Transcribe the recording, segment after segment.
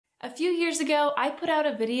A few years ago, I put out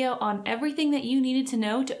a video on everything that you needed to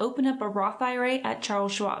know to open up a Roth IRA at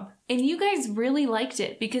Charles Schwab. And you guys really liked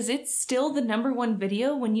it because it's still the #1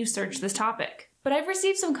 video when you search this topic. But I've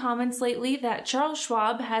received some comments lately that Charles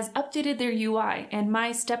Schwab has updated their UI and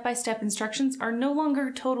my step-by-step instructions are no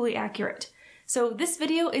longer totally accurate. So this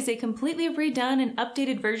video is a completely redone and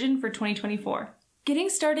updated version for 2024. Getting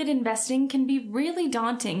started investing can be really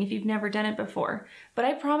daunting if you've never done it before, but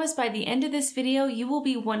I promise by the end of this video you will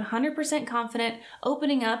be 100% confident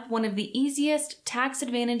opening up one of the easiest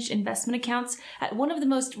tax-advantaged investment accounts at one of the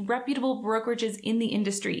most reputable brokerages in the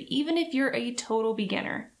industry, even if you're a total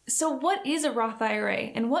beginner. So what is a Roth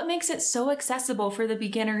IRA and what makes it so accessible for the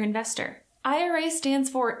beginner investor? IRA stands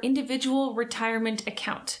for Individual Retirement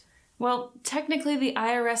Account. Well, technically the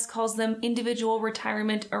IRS calls them individual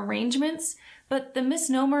retirement arrangements, but the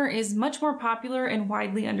misnomer is much more popular and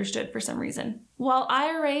widely understood for some reason. While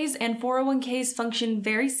IRAs and 401ks function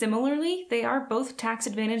very similarly, they are both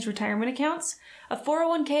tax-advantaged retirement accounts. A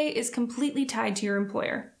 401k is completely tied to your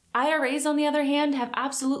employer. IRAs, on the other hand, have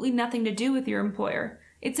absolutely nothing to do with your employer.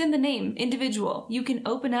 It's in the name, individual. You can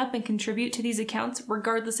open up and contribute to these accounts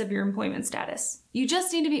regardless of your employment status. You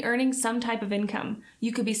just need to be earning some type of income.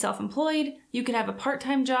 You could be self-employed, you could have a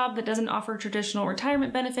part-time job that doesn't offer traditional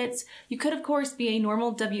retirement benefits, you could of course be a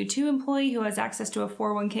normal W-2 employee who has access to a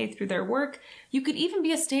 401k through their work, you could even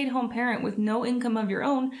be a stay-at-home parent with no income of your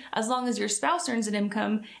own as long as your spouse earns an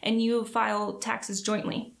income and you file taxes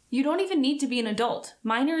jointly. You don't even need to be an adult.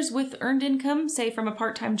 Minors with earned income, say from a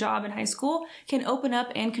part-time job in high school, can open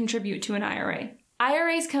up and contribute to an IRA.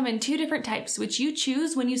 IRAs come in two different types, which you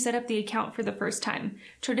choose when you set up the account for the first time,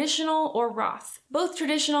 traditional or Roth. Both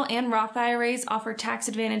traditional and Roth IRAs offer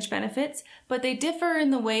tax-advantaged benefits, but they differ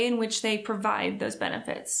in the way in which they provide those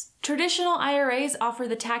benefits. Traditional IRAs offer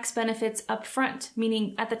the tax benefits up front,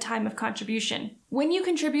 meaning at the time of contribution. When you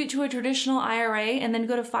contribute to a traditional IRA and then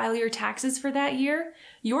go to file your taxes for that year,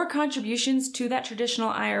 your contributions to that traditional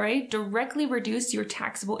IRA directly reduce your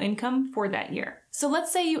taxable income for that year. So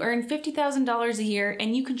let's say you earn $50,000 a year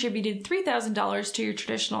and you contributed $3,000 to your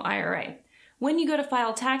traditional IRA. When you go to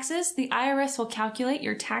file taxes, the IRS will calculate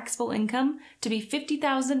your taxable income to be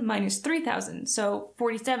 $50,000 minus $3,000, so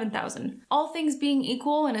 $47,000. All things being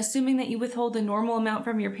equal and assuming that you withhold the normal amount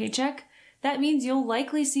from your paycheck, that means you'll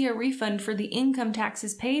likely see a refund for the income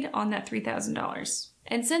taxes paid on that $3,000.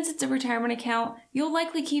 And since it's a retirement account, you'll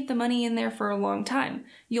likely keep the money in there for a long time.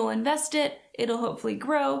 You'll invest it, it'll hopefully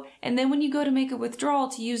grow, and then when you go to make a withdrawal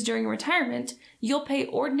to use during retirement, you'll pay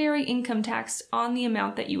ordinary income tax on the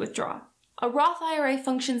amount that you withdraw. A Roth IRA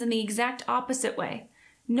functions in the exact opposite way.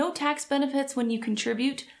 No tax benefits when you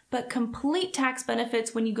contribute, but complete tax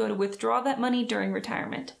benefits when you go to withdraw that money during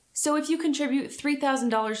retirement. So if you contribute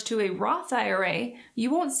 $3,000 to a Roth IRA, you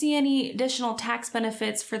won't see any additional tax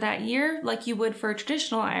benefits for that year like you would for a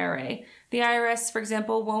traditional IRA. The IRS, for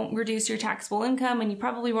example, won't reduce your taxable income and you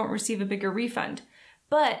probably won't receive a bigger refund.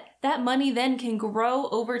 But that money then can grow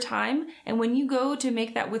over time, and when you go to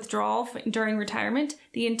make that withdrawal during retirement,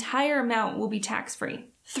 the entire amount will be tax-free.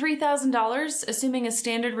 $3,000, assuming a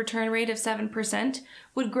standard return rate of 7%,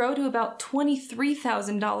 would grow to about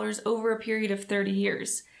 $23,000 over a period of 30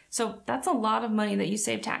 years. So that's a lot of money that you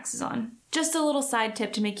save taxes on. Just a little side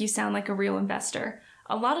tip to make you sound like a real investor.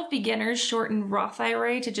 A lot of beginners shorten Roth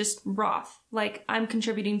IRA to just Roth, like I'm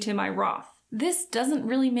contributing to my Roth. This doesn't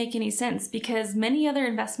really make any sense because many other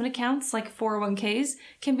investment accounts, like 401ks,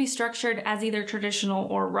 can be structured as either traditional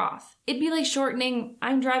or Roth. It'd be like shortening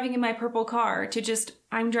I'm driving in my purple car to just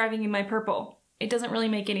I'm driving in my purple. It doesn't really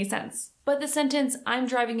make any sense. But the sentence I'm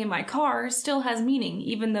driving in my car still has meaning,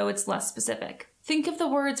 even though it's less specific. Think of the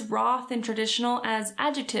words Roth and traditional as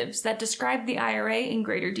adjectives that describe the IRA in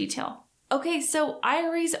greater detail. Okay, so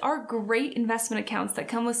IRAs are great investment accounts that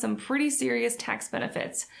come with some pretty serious tax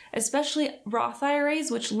benefits, especially Roth IRAs,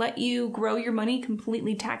 which let you grow your money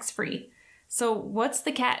completely tax-free. So what's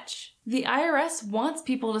the catch? The IRS wants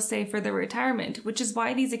people to save for their retirement, which is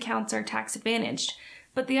why these accounts are tax-advantaged.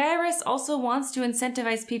 But the IRS also wants to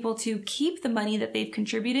incentivize people to keep the money that they've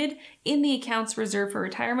contributed in the accounts reserved for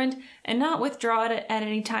retirement and not withdraw it at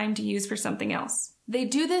any time to use for something else. They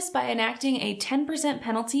do this by enacting a 10%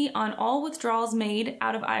 penalty on all withdrawals made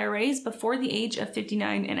out of IRAs before the age of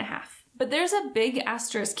 59.5. But there's a big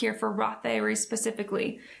asterisk here for Roth IRAs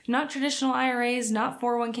specifically. Not traditional IRAs, not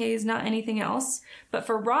 401ks, not anything else. But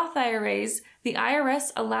for Roth IRAs, the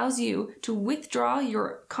IRS allows you to withdraw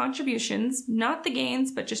your contributions, not the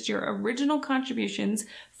gains, but just your original contributions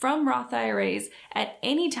from Roth IRAs at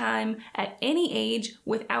any time, at any age,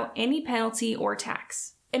 without any penalty or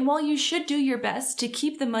tax. And while you should do your best to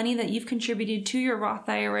keep the money that you've contributed to your Roth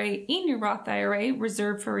IRA in your Roth IRA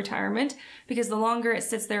reserved for retirement, because the longer it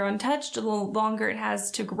sits there untouched, the longer it has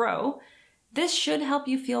to grow, this should help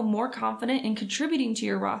you feel more confident in contributing to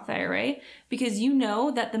your Roth IRA because you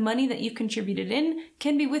know that the money that you've contributed in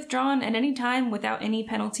can be withdrawn at any time without any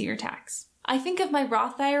penalty or tax. I think of my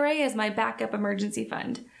Roth IRA as my backup emergency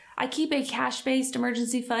fund. I keep a cash-based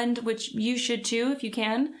emergency fund, which you should too if you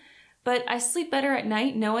can, but I sleep better at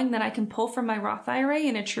night knowing that I can pull from my Roth IRA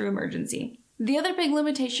in a true emergency. The other big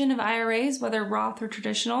limitation of IRAs, whether Roth or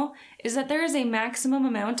traditional, is that there is a maximum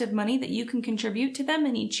amount of money that you can contribute to them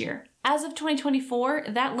in each year. As of 2024,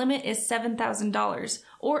 that limit is $7,000,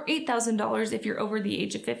 or $8,000 if you're over the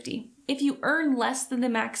age of 50. If you earn less than the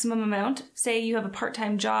maximum amount, say you have a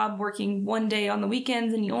part-time job working one day on the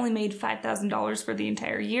weekends and you only made $5,000 for the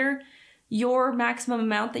entire year, your maximum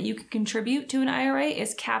amount that you can contribute to an IRA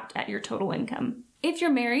is capped at your total income. If you're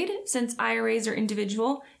married, since IRAs are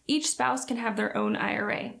individual, each spouse can have their own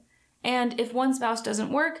IRA. And if one spouse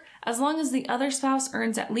doesn't work, as long as the other spouse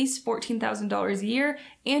earns at least $14,000 a year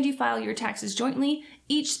and you file your taxes jointly,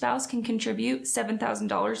 each spouse can contribute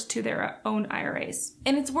 $7,000 to their own IRAs.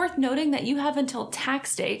 And it's worth noting that you have until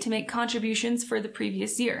tax day to make contributions for the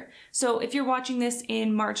previous year. So if you're watching this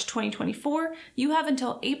in March 2024, you have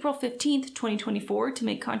until April 15th, 2024 to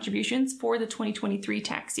make contributions for the 2023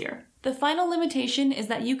 tax year. The final limitation is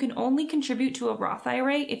that you can only contribute to a Roth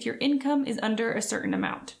IRA if your income is under a certain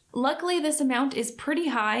amount. Luckily, this amount is pretty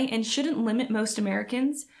high and shouldn't limit most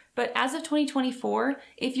Americans, but as of 2024,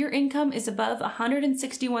 if your income is above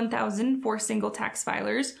 $161,000 for single tax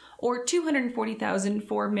filers or $240,000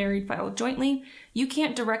 for married filed jointly, you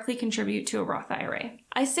can't directly contribute to a Roth IRA.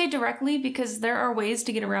 I say directly because there are ways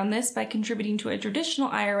to get around this by contributing to a traditional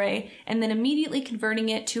IRA and then immediately converting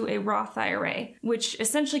it to a Roth IRA, which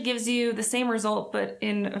essentially gives you the same result but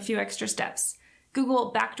in a few extra steps.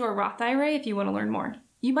 Google backdoor Roth IRA if you want to learn more.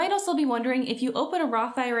 You might also be wondering, if you open a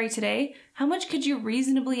Roth IRA today, how much could you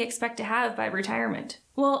reasonably expect to have by retirement?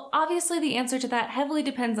 Well, obviously the answer to that heavily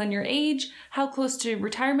depends on your age, how close to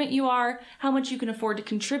retirement you are, how much you can afford to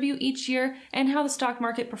contribute each year, and how the stock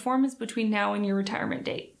market performs between now and your retirement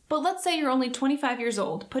date. But let's say you're only 25 years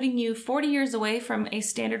old, putting you 40 years away from a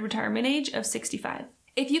standard retirement age of 65.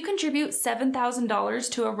 If you contribute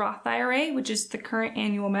 $7,000 to a Roth IRA, which is the current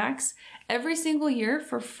annual max, every single year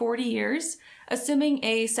for 40 years, assuming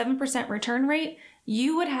a 7% return rate,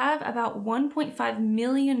 you would have about $1.5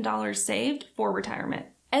 million saved for retirement.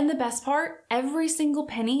 And the best part, every single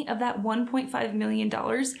penny of that $1.5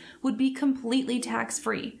 million would be completely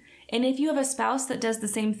tax-free. And if you have a spouse that does the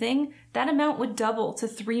same thing, that amount would double to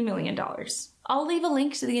 $3 million. I'll leave a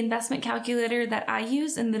link to the investment calculator that I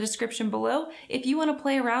use in the description below if you want to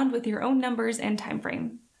play around with your own numbers and time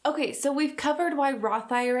frame. Okay, so we've covered why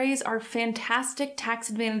Roth IRAs are fantastic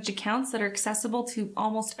tax-advantaged accounts that are accessible to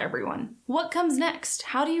almost everyone. What comes next?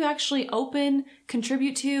 How do you actually open,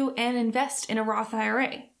 contribute to, and invest in a Roth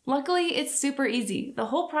IRA? Luckily, it's super easy. The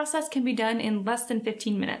whole process can be done in less than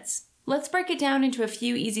 15 minutes. Let's break it down into a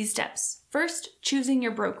few easy steps. First, choosing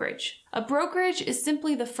your brokerage. A brokerage is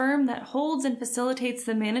simply the firm that holds and facilitates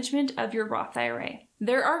the management of your Roth IRA.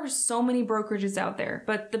 There are so many brokerages out there,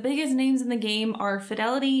 but the biggest names in the game are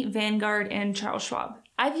Fidelity, Vanguard, and Charles Schwab.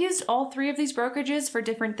 I've used all three of these brokerages for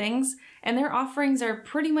different things, and their offerings are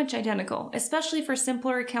pretty much identical, especially for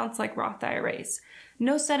simpler accounts like Roth IRAs.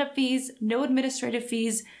 No setup fees, no administrative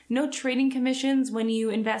fees, no trading commissions when you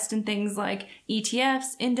invest in things like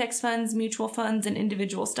ETFs, index funds, mutual funds, and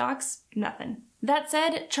individual stocks. Nothing. That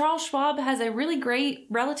said, Charles Schwab has a really great,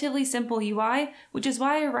 relatively simple UI, which is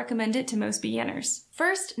why I recommend it to most beginners.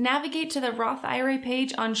 First, navigate to the Roth IRA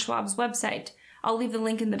page on Schwab's website. I'll leave the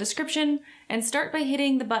link in the description, and start by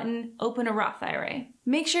hitting the button Open a Roth IRA.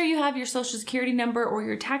 Make sure you have your social security number or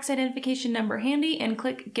your tax identification number handy and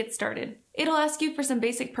click Get Started. It'll ask you for some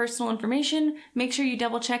basic personal information. Make sure you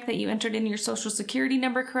double check that you entered in your social security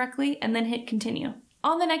number correctly and then hit Continue.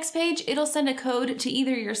 On the next page, it'll send a code to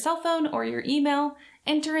either your cell phone or your email.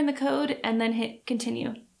 Enter in the code and then hit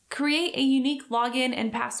Continue. Create a unique login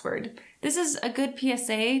and password. This is a good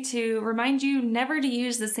PSA to remind you never to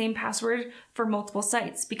use the same password for multiple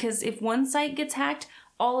sites, because if one site gets hacked,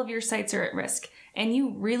 all of your sites are at risk, and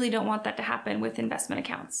you really don't want that to happen with investment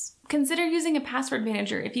accounts. Consider using a password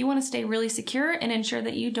manager if you want to stay really secure and ensure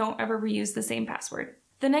that you don't ever reuse the same password.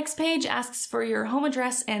 The next page asks for your home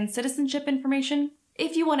address and citizenship information.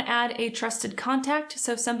 If you want to add a trusted contact,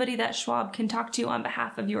 so somebody that Schwab can talk to on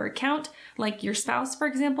behalf of your account, like your spouse, for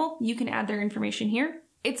example, you can add their information here.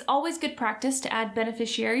 It's always good practice to add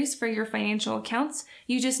beneficiaries for your financial accounts.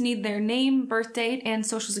 You just need their name, birth date, and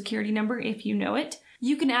social security number if you know it.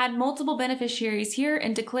 You can add multiple beneficiaries here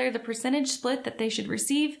and declare the percentage split that they should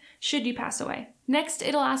receive should you pass away. Next,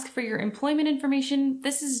 it'll ask for your employment information.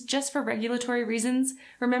 This is just for regulatory reasons.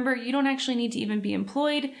 Remember, you don't actually need to even be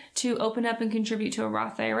employed to open up and contribute to a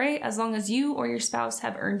Roth IRA as long as you or your spouse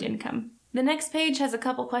have earned income. The next page has a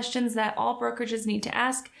couple questions that all brokerages need to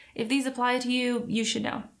ask. If these apply to you, you should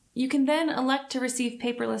know. You can then elect to receive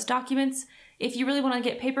paperless documents. If you really want to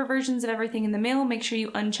get paper versions of everything in the mail, make sure you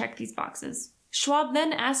uncheck these boxes. Schwab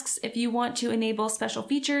then asks if you want to enable special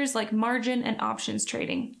features like margin and options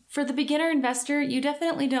trading. For the beginner investor, you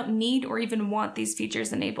definitely don't need or even want these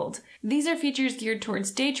features enabled. These are features geared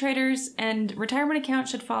towards day traders, and retirement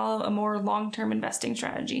accounts should follow a more long-term investing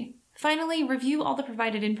strategy. Finally, review all the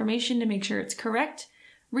provided information to make sure it's correct,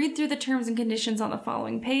 read through the terms and conditions on the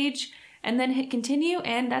following page, and then hit continue,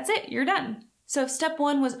 and that's it, you're done. So if step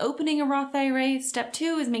 1 was opening a Roth IRA, step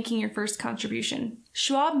 2 is making your first contribution.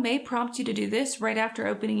 Schwab may prompt you to do this right after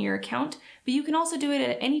opening your account, but you can also do it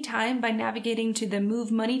at any time by navigating to the Move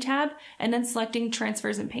Money tab and then selecting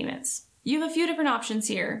Transfers and Payments. You have a few different options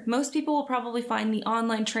here. Most people will probably find the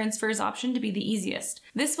online transfers option to be the easiest.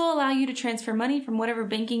 This will allow you to transfer money from whatever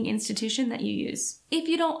banking institution that you use. If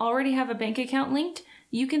you don't already have a bank account linked,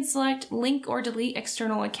 you can select Link or Delete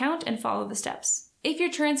External Account and follow the steps. If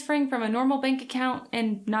you're transferring from a normal bank account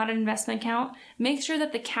and not an investment account, make sure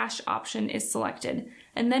that the cash option is selected.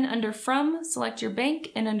 And then under From, select your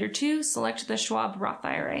bank, and under To, select the Schwab Roth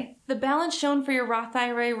IRA. The balance shown for your Roth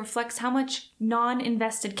IRA reflects how much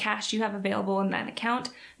non-invested cash you have available in that account,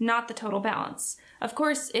 not the total balance. Of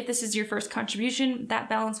course, if this is your first contribution, that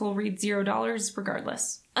balance will read $0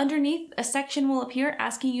 regardless. Underneath, a section will appear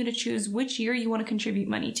asking you to choose which year you want to contribute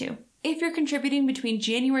money to. If you're contributing between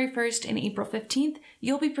January 1st and April 15th,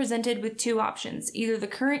 you'll be presented with two options, either the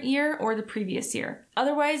current year or the previous year.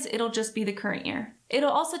 Otherwise, it'll just be the current year. It'll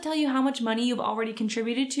also tell you how much money you've already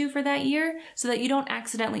contributed to for that year so that you don't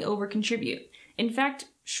accidentally over-contribute. In fact,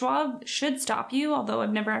 Schwab should stop you, although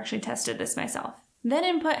I've never actually tested this myself. Then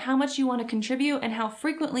input how much you want to contribute and how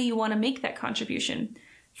frequently you want to make that contribution.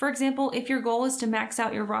 For example, if your goal is to max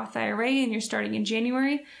out your Roth IRA and you're starting in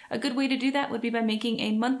January, a good way to do that would be by making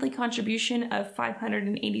a monthly contribution of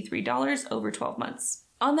 $583 over 12 months.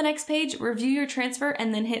 On the next page, review your transfer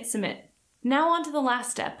and then hit Submit. Now on to the last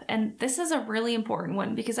step, and this is a really important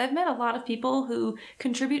one because I've met a lot of people who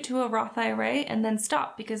contribute to a Roth IRA and then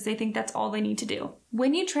stop because they think that's all they need to do.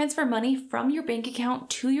 When you transfer money from your bank account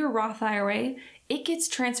to your Roth IRA, it gets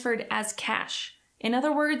transferred as cash. In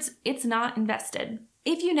other words, it's not invested.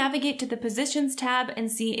 If you navigate to the Positions tab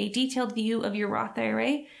and see a detailed view of your Roth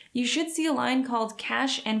IRA, you should see a line called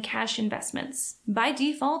Cash and Cash Investments. By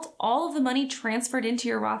default, all of the money transferred into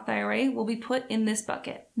your Roth IRA will be put in this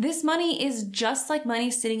bucket. This money is just like money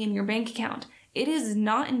sitting in your bank account. It is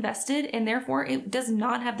not invested and therefore it does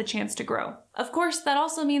not have the chance to grow. Of course, that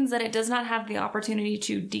also means that it does not have the opportunity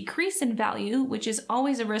to decrease in value, which is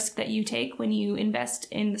always a risk that you take when you invest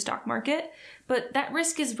in the stock market. But that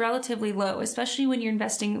risk is relatively low, especially when you're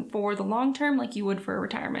investing for the long term like you would for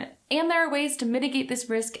retirement. And there are ways to mitigate this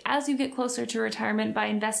risk as you get closer to retirement by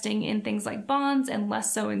investing in things like bonds and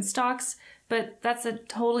less so in stocks, but that's a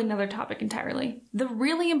totally another topic entirely. The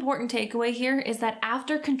really important takeaway here is that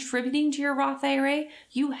after contributing to your Roth IRA,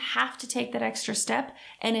 you have to take that extra step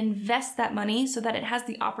and invest that money so that it has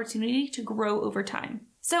the opportunity to grow over time.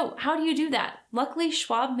 So how do you do that? Luckily,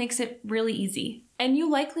 Schwab makes it really easy. And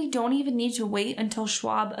you likely don't even need to wait until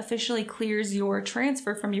Schwab officially clears your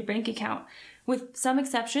transfer from your bank account. With some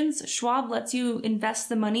exceptions, Schwab lets you invest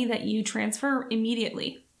the money that you transfer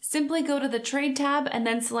immediately. Simply go to the Trade tab and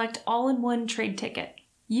then select All-in-One Trade Ticket.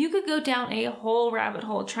 You could go down a whole rabbit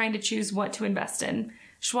hole trying to choose what to invest in.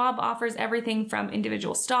 Schwab offers everything from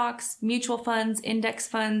individual stocks, mutual funds, index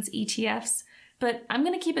funds, ETFs, but I'm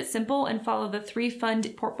going to keep it simple and follow the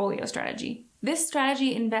 3-fund portfolio strategy. This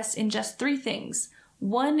strategy invests in just 3 things: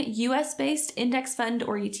 one US-based index fund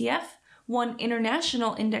or ETF, one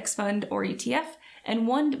international index fund or ETF, and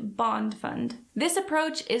one bond fund. This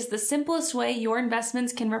approach is the simplest way your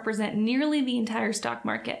investments can represent nearly the entire stock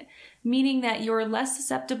market, meaning that you're less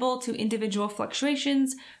susceptible to individual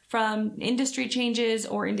fluctuations from industry changes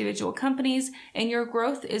or individual companies, and your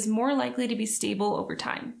growth is more likely to be stable over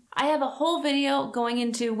time. I have a whole video going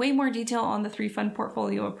into way more detail on the 3-fund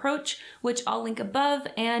portfolio approach, which I'll link above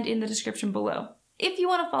and in the description below. If you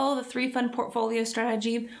want to follow the 3-fund portfolio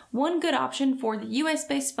strategy, one good option for the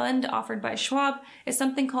US-based fund offered by Schwab is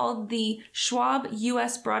something called the Schwab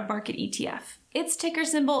US Broad Market ETF. Its ticker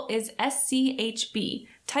symbol is SCHB,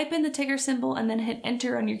 type in the ticker symbol, and then hit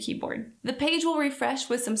enter on your keyboard. The page will refresh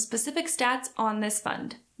with some specific stats on this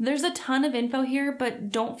fund. There's a ton of info here, but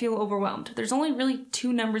don't feel overwhelmed. There's only really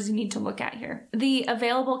 2 numbers you need to look at here. The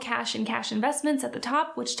available cash and cash investments at the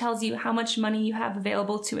top, which tells you how much money you have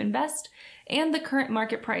available to invest, and the current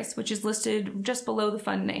market price, which is listed just below the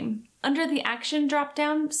fund name. Under the action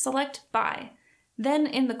dropdown, select buy. Then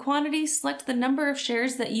in the quantity, select the number of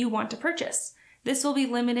shares that you want to purchase. This will be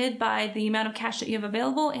limited by the amount of cash that you have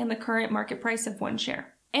available and the current market price of 1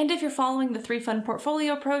 share. And if you're following the 3-fund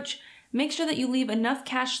portfolio approach, make sure that you leave enough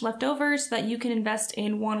cash left over so that you can invest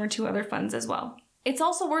in 1 or 2 other funds as well. It's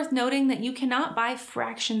also worth noting that you cannot buy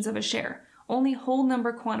fractions of a share. Only whole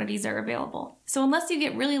number quantities are available. So unless you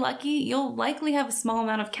get really lucky, you'll likely have a small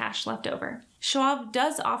amount of cash left over. Schwab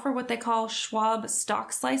does offer what they call Schwab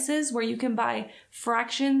stock slices, where you can buy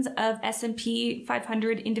fractions of S&P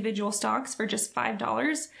 500 individual stocks for just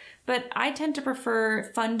 $5, but I tend to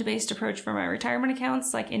prefer fund-based approach for my retirement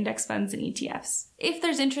accounts like index funds and ETFs. If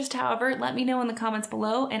there's interest, however, let me know in the comments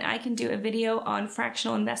below and I can do a video on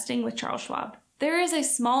fractional investing with Charles Schwab. There is a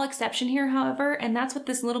small exception here, however, and that's with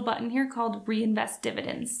this little button here called Reinvest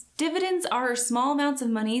Dividends. Dividends are small amounts of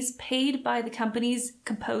monies paid by the companies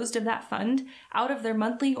composed of that fund out of their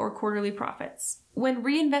monthly or quarterly profits. When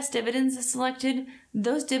Reinvest Dividends is selected,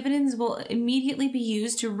 those dividends will immediately be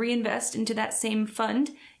used to reinvest into that same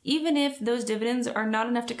fund, even if those dividends are not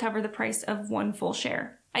enough to cover the price of 1 full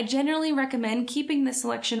share. I generally recommend keeping the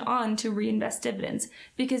selection on to reinvest dividends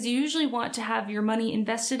because you usually want to have your money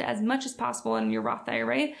invested as much as possible in your Roth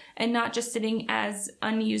IRA and not just sitting as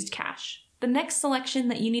unused cash. The next selection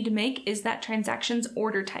that you need to make is that transaction's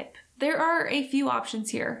order type. There are a few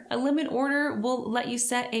options here. A limit order will let you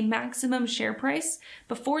set a maximum share price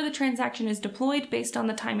before the transaction is deployed based on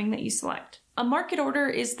the timing that you select. A market order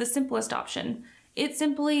is the simplest option. It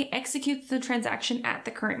simply executes the transaction at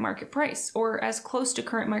the current market price, or as close to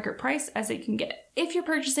current market price as it can get. If you're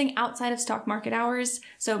purchasing outside of stock market hours,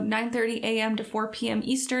 so 9:30 a.m. to 4 p.m.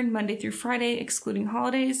 Eastern, Monday through Friday, excluding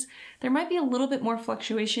holidays, there might be a little bit more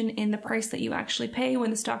fluctuation in the price that you actually pay when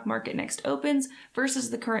the stock market next opens versus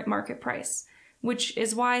the current market price, which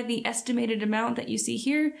is why the estimated amount that you see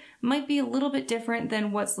here might be a little bit different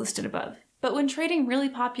than what's listed above. But when trading really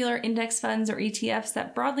popular index funds or ETFs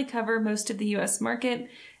that broadly cover most of the US market,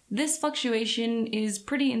 this fluctuation is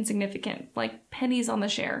pretty insignificant, like pennies on the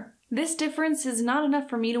share. This difference is not enough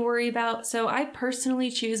for me to worry about, so I personally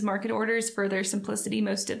choose market orders for their simplicity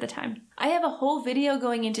most of the time. I have a whole video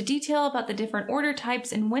going into detail about the different order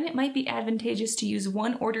types and when it might be advantageous to use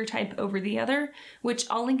one order type over the other, which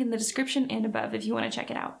I'll link in the description and above if you want to check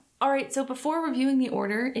it out. Alright, so before reviewing the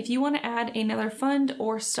order, if you want to add another fund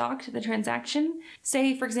or stock to the transaction,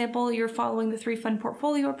 say for example you're following the 3-fund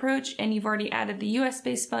portfolio approach and you've already added the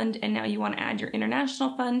US-based fund and now you want to add your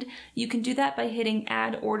international fund, you can do that by hitting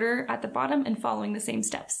Add Order at the bottom and following the same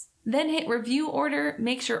steps. Then hit Review Order,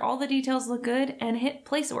 make sure all the details look good, and hit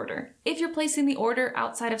Place Order. If you're placing the order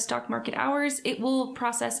outside of stock market hours, it will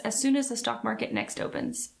process as soon as the stock market next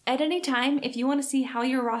opens. At any time, if you want to see how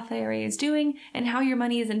your Roth IRA is doing and how your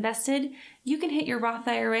money is invested, you can hit your Roth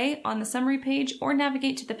IRA on the summary page or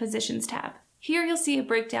navigate to the Positions tab. Here you'll see a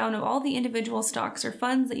breakdown of all the individual stocks or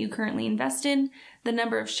funds that you currently invest in, the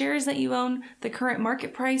number of shares that you own, the current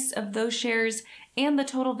market price of those shares, and the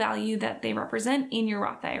total value that they represent in your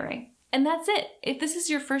Roth IRA. And that's it. If this is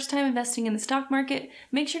your first time investing in the stock market,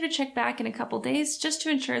 make sure to check back in a couple days just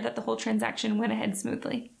to ensure that the whole transaction went ahead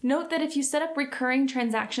smoothly. Note that if you set up recurring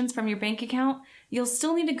transactions from your bank account, you'll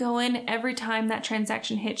still need to go in every time that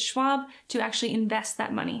transaction hits Schwab to actually invest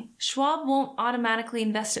that money. Schwab won't automatically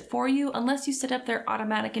invest it for you unless you set up their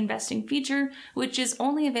automatic investing feature, which is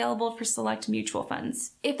only available for select mutual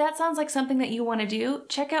funds. If that sounds like something that you want to do,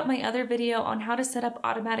 check out my other video on how to set up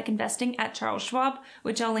automatic investing at Charles Schwab,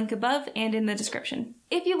 which I'll link above and in the description.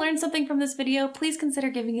 If you learned something from this video, please consider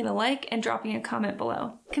giving it a like and dropping a comment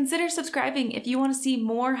below. Consider subscribing if you want to see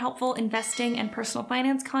more helpful investing and personal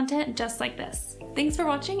finance content just like this. Thanks for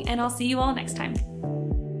watching, and I'll see you all next time.